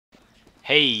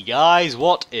Hey guys,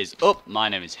 what is up? My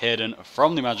name is Hayden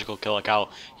from the Magical Killer Cow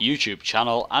YouTube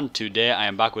channel, and today I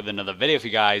am back with another video for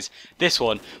you guys. This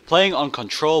one, playing on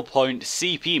Control Point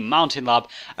CP Mountainlab,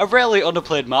 a really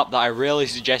underplayed map that I really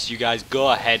suggest you guys go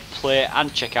ahead, play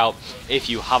and check out if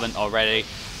you haven't already.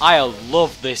 I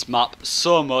love this map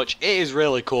so much. It is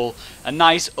really cool. A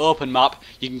nice open map.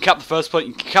 You can cap the first point,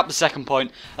 you can cap the second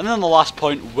point, and then the last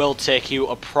point will take you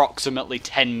approximately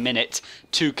 10 minutes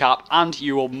to cap, and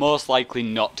you will most likely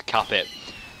not cap it.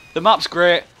 The map's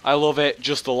great. I love it.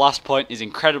 Just the last point is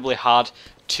incredibly hard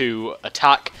to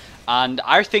attack, and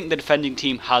I think the defending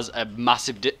team has a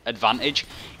massive advantage,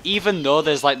 even though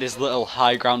there's like this little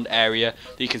high ground area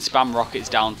that you can spam rockets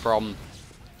down from.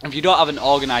 If you don't have an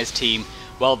organised team,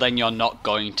 well then you're not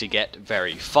going to get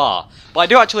very far. But I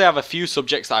do actually have a few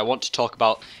subjects that I want to talk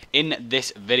about in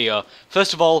this video.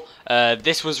 First of all,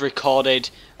 this was recorded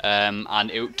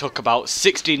and it took about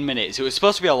 16 minutes. It was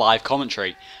supposed to be a live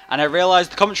commentary, and I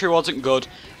realised the commentary wasn't good,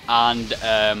 and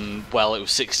well, it was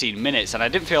 16 minutes and I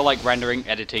didn't feel like rendering,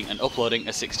 editing and uploading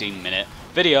a 16-minute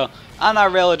video, and I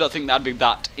really don't think that'd be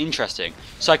that interesting.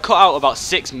 So I cut out about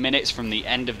 6 minutes from the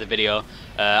end of the video.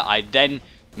 I then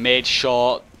made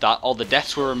sure that all the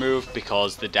deaths were removed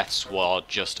because the deaths were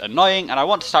just annoying, and I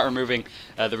want to start removing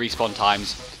the respawn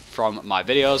times from my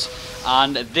videos,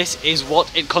 and this is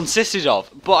what it consisted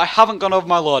of. But I haven't gone over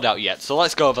my loadout yet, so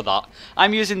let's go over that.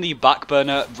 I'm using the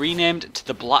backburner renamed to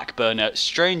the blackburner,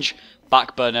 strange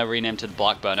backburner renamed to the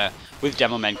blackburner, with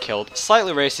demo men killed.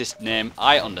 Slightly racist name,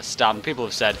 I understand. People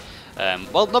have said,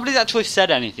 well, nobody's actually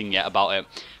said anything yet about it.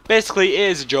 Basically,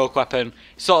 it is a joke weapon,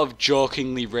 sort of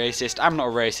jokingly racist. I'm not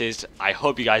a racist. I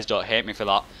hope you guys don't hate me for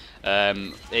that.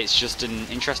 It's just an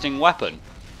interesting weapon.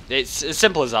 It's as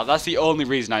simple as that. That's the only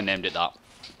reason I named it that.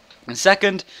 And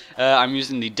second, I'm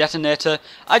using the detonator.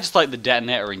 I just like the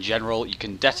detonator in general. You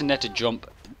can detonate a jump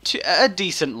to a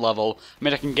decent level. I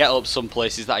mean, I can get up some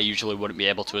places that I usually wouldn't be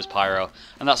able to as Pyro,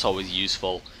 and that's always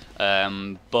useful.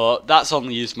 But that's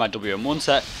only used for my W+M1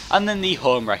 set, and then the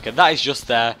home wrecker, that is just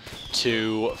there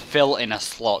to fill in a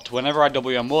slot. Whenever I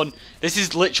W+M1, this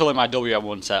is literally my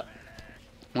W+M1 set.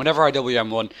 Whenever I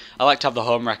W+M1, I like to have the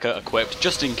home wrecker equipped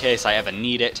just in case I ever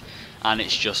need it, and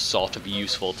it's just sort of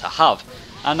useful to have.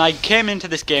 And I came into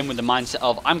this game with the mindset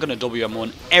of I'm going to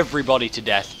W+M1 everybody to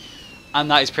death, and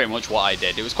that is pretty much what I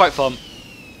did. It was quite fun,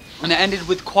 and it ended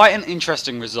with quite an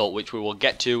interesting result, which we will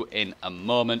get to in a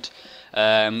moment.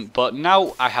 But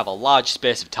now I have a large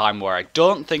space of time where I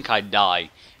don't think I die.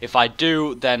 If I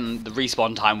do, then the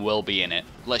respawn time will be in it.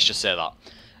 Let's just say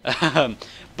that.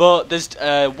 But there's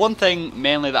one thing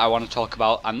mainly that I want to talk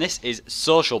about, and this is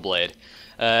Social Blade.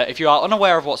 If you are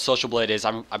unaware of what Social Blade is,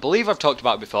 I believe I've talked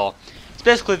about it before. It's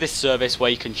basically this service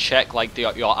where you can check like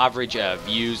your average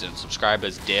views and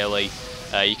subscribers daily.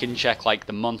 You can check like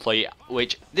the monthly,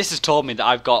 which this has told me that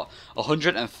I've got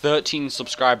 113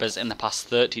 subscribers in the past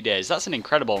 30 days. That's an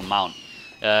incredible amount.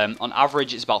 On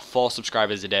average, it's about 4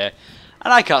 subscribers a day,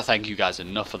 and I can't thank you guys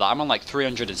enough for that. I'm on like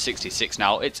 366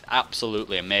 now. It's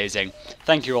absolutely amazing.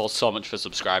 Thank you all so much for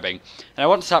subscribing. And I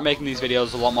want to start making these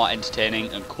videos a lot more entertaining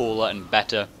and cooler and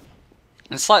better,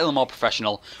 and slightly more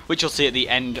professional, which you'll see at the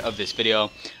end of this video.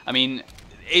 I mean,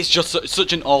 it's just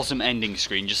such an awesome ending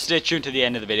screen. Just stay tuned to the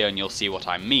end of the video and you'll see what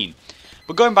I mean.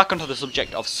 But going back onto the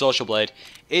subject of Social Blade,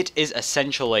 it is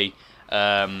essentially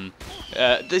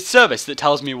the service that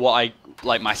tells me what I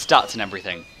like, my stats and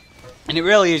everything. And it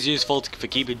really is useful for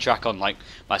keeping track on like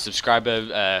my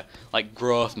subscriber like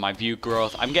growth, my view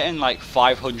growth. I'm getting like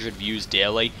 500 views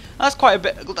daily. That's quite a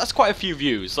bit. That's quite a few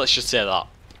views. Let's just say that.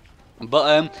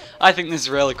 But I think this is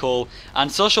really cool,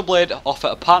 and Social Blade offer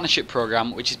a partnership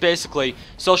program, which is basically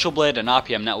Social Blade and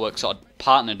RPM Network sort of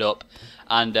partnered up,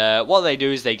 and what they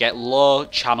do is they get low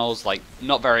channels, like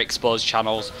not very exposed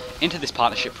channels, into this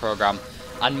partnership program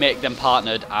and make them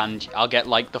partnered, and I'll get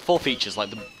like the full features, like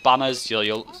the banners. So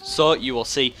you will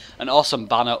see an awesome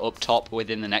banner up top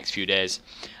within the next few days.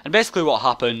 And basically what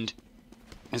happened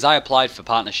is I applied for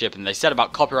partnership, and they said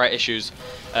about copyright issues.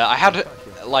 I had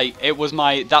like, it was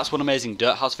my That's One Amazing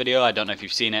Dirt House video. I don't know if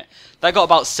you've seen it. That got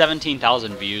about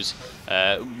 17,000 views.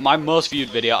 My most viewed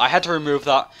video. I had to remove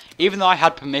that. Even though I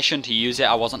had permission to use it,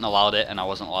 I wasn't allowed it, and I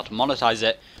wasn't allowed to monetize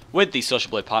it with the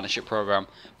Social Blade partnership program.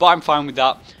 But I'm fine with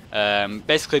that.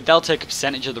 Basically, they'll take a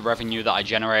percentage of the revenue that I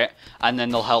generate, and then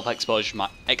they'll help expose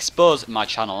my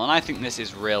channel. And I think this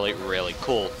is really, really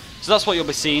cool. So that's what you'll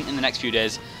be seeing in the next few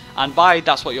days. And by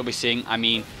that's what you'll be seeing, I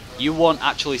mean you won't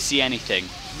actually see anything.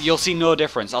 You'll see no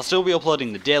difference. I'll still be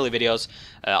uploading the daily videos.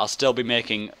 I'll still be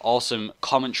making awesome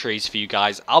commentaries for you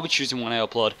guys. I'll be choosing when I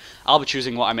upload. I'll be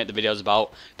choosing what I make the videos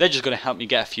about. They're just going to help me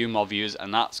get a few more views,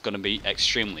 and that's going to be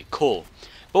extremely cool.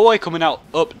 But we're coming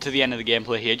up to the end of the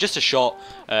gameplay here. Just a short,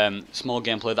 small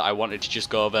gameplay that I wanted to just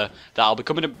go over. That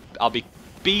I'll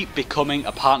be becoming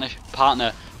a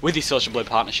partner with the Social Blade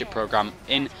Partnership Program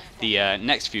in the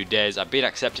next few days. I've been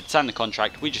accepted, signed the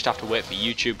contract. We just have to wait for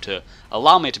YouTube to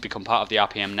allow me to become part of the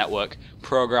RPM network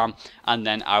program, and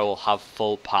then I will have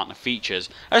full partner features.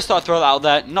 I just thought I'd throw that out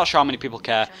there. Not sure how many people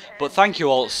care, but thank you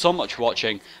all so much for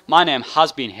watching. My name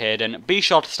has been Hayden. Be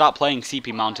sure to start playing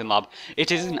CP Mountainlab.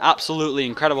 It is an absolutely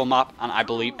incredible map, and I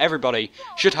believe everybody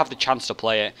should have the chance to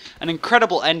play it. An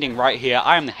incredible ending right here.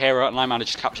 I am the hero, and I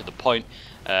managed to capture the point.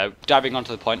 Diving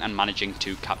onto the point and managing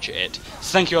to capture it.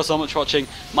 So thank you all so much for watching.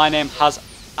 My name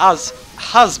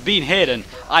has been Hayden.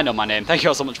 I know my name. Thank you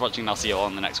all so much for watching, and I'll see you all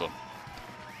in the next one.